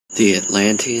The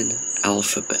Atlantean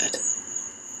Alphabet.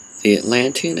 The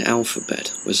Atlantean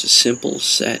alphabet was a simple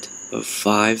set of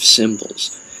 5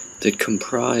 symbols that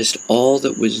comprised all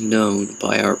that was known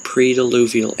by our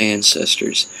pre-deluvial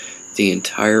ancestors the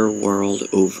entire world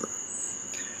over.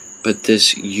 But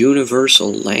this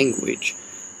universal language,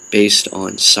 based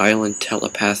on silent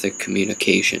telepathic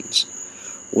communications,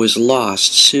 was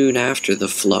lost soon after the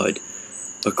flood,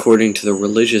 according to the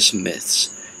religious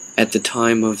myths, at the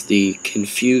time of the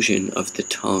confusion of the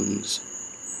tongues.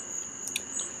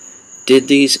 Did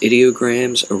these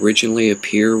ideograms originally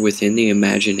appear within the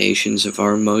imaginations of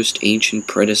our most ancient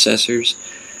predecessors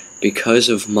because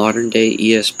of modern-day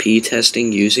ESP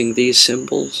testing using these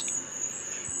symbols?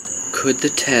 Could the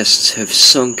tests have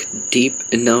sunk deep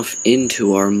enough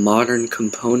into our modern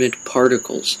component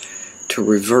particles to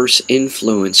reverse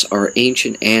influence our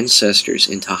ancient ancestors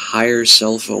into higher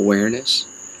self-awareness?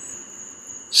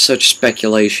 Such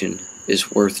speculation is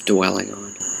worth dwelling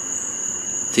on.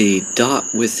 The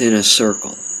dot within a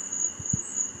circle.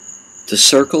 The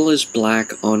circle is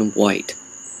black on white.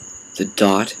 The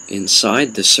dot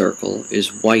inside the circle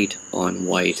is white on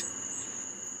white.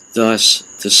 Thus,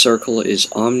 the circle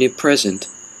is omnipresent,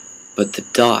 but the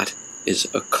dot is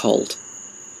occult.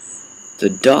 The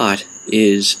dot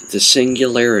is the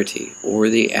singularity, or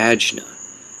the ajna,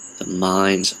 the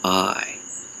mind's eye.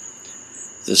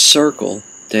 The circle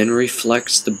then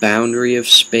reflects the boundary of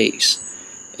space,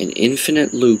 an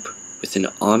infinite loop with an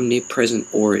omnipresent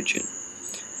origin.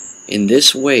 In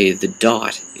this way, the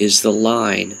dot is the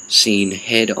line seen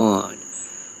head-on,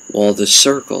 while the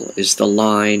circle is the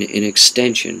line in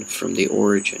extension from the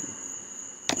origin.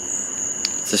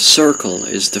 The circle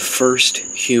is the first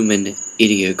human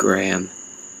ideogram.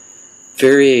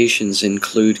 Variations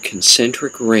include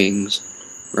concentric rings,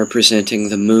 representing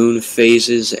the moon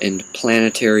phases and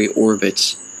planetary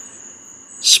orbits,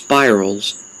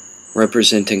 spirals,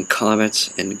 representing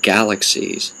comets and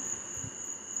galaxies,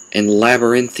 and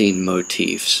labyrinthine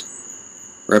motifs,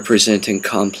 representing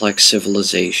complex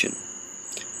civilization,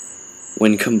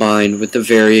 when combined with the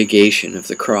variegation of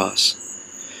the cross.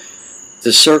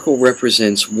 The circle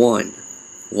represents 1,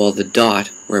 while the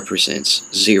dot represents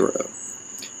 0.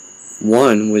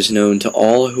 1 was known to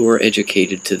all who were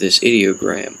educated to this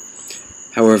ideogram.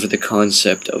 However, the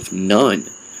concept of none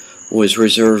was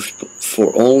reserved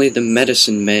for only the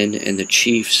medicine men and the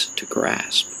chiefs to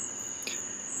grasp.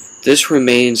 This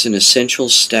remains an essential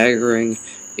staggering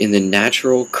in the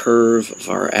natural curve of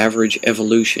our average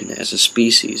evolution as a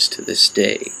species to this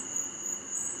day.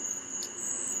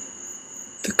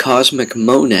 The cosmic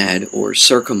monad, or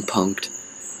CIRCUMPUNCT,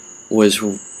 was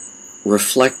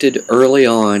reflected early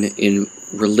on in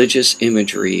religious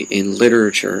imagery in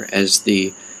literature as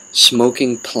the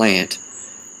smoking plant,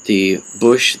 the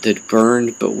bush that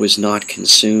burned but was not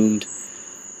consumed,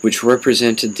 which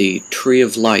represented the tree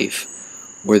of life,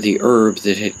 or the herb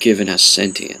that had given us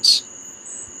sentience.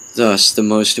 Thus, the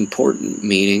most important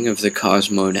meaning of the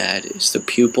cosmonad is the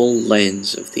pupil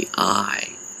lens of the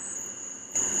eye.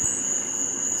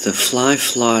 The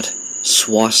fly-flot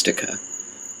swastika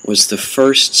was the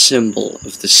first symbol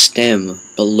of the stem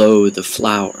below the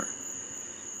flower.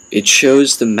 It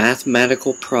shows the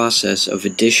mathematical process of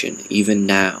addition even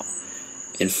now,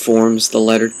 and forms the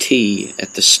letter T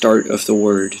at the start of the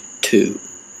word two.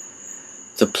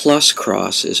 The plus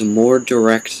cross is a more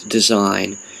direct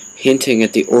design, hinting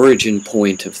at the origin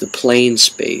point of the plane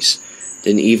space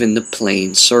than even the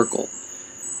plane circle,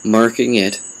 marking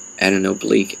it, at an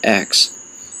oblique X,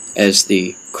 as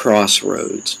the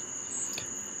crossroads.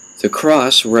 The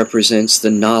cross represents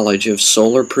the knowledge of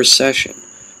solar precession,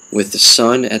 with the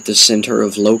sun at the center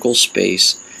of local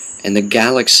space and the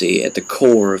galaxy at the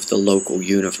core of the local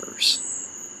universe.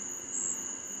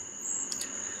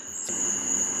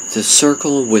 The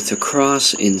circle with the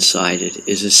cross inside it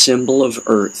is a symbol of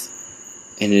Earth,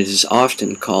 and it is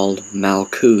often called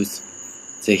Malkuth,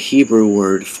 the Hebrew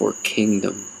word for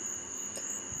kingdom.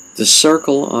 The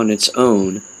circle on its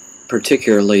own,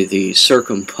 particularly the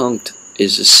circumpunct,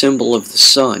 is a symbol of the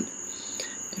sun,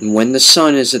 and when the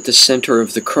sun is at the center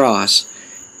of the cross,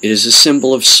 it is a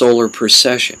symbol of solar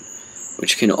precession,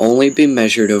 which can only be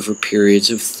measured over periods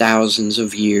of thousands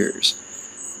of years,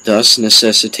 thus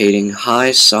necessitating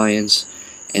high science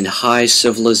and high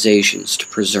civilizations to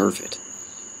preserve it.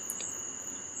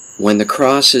 When the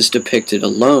cross is depicted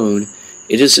alone,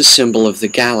 it is a symbol of the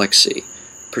galaxy,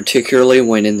 particularly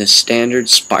when in the standard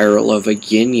spiral of a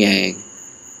yin-yang,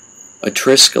 a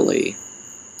triskele,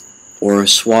 or a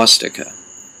swastika.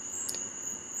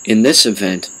 In this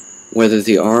event, whether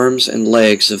the arms and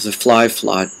legs of the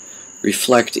fly-flot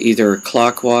reflect either a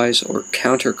clockwise or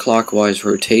counterclockwise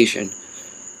rotation,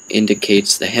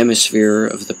 indicates the hemisphere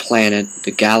of the planet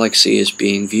the galaxy is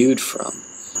being viewed from.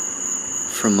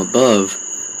 From above,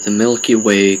 the Milky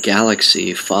Way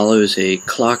galaxy follows a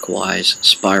clockwise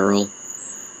spiral.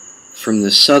 From the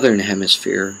southern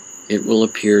hemisphere, it will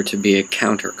appear to be a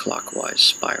counterclockwise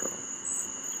spiral.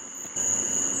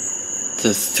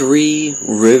 The three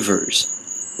rivers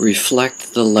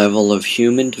reflect the level of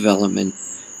human development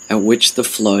at which the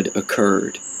flood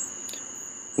occurred.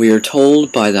 We are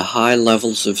told by the high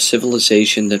levels of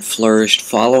civilization that flourished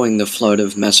following the flood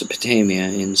of Mesopotamia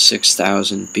in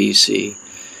 6000 BC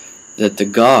that the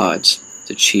gods,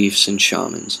 the chiefs and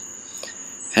shamans,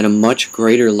 had a much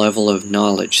greater level of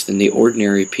knowledge than the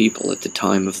ordinary people at the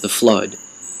time of the flood.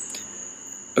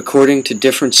 According to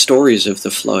different stories of the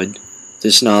flood,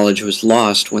 this knowledge was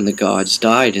lost when the gods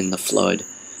died in the flood.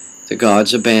 The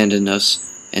gods abandoned us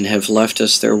and have left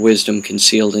us their wisdom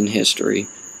concealed in history.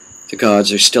 The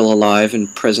gods are still alive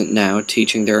and present now,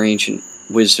 teaching their ancient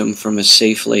wisdom from a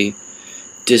safely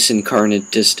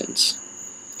disincarnate distance.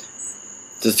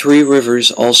 The three rivers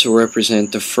also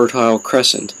represent the Fertile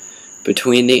Crescent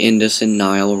between the Indus and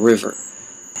Nile River,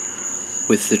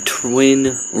 with the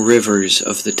twin rivers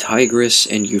of the Tigris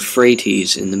and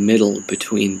Euphrates in the middle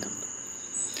between them.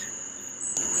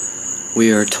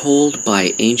 We are told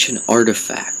by ancient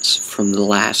artifacts from the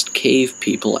last cave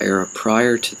people era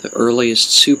prior to the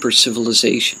earliest super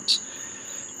civilizations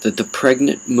that the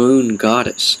pregnant moon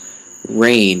goddess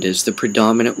reigned as the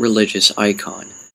predominant religious icon.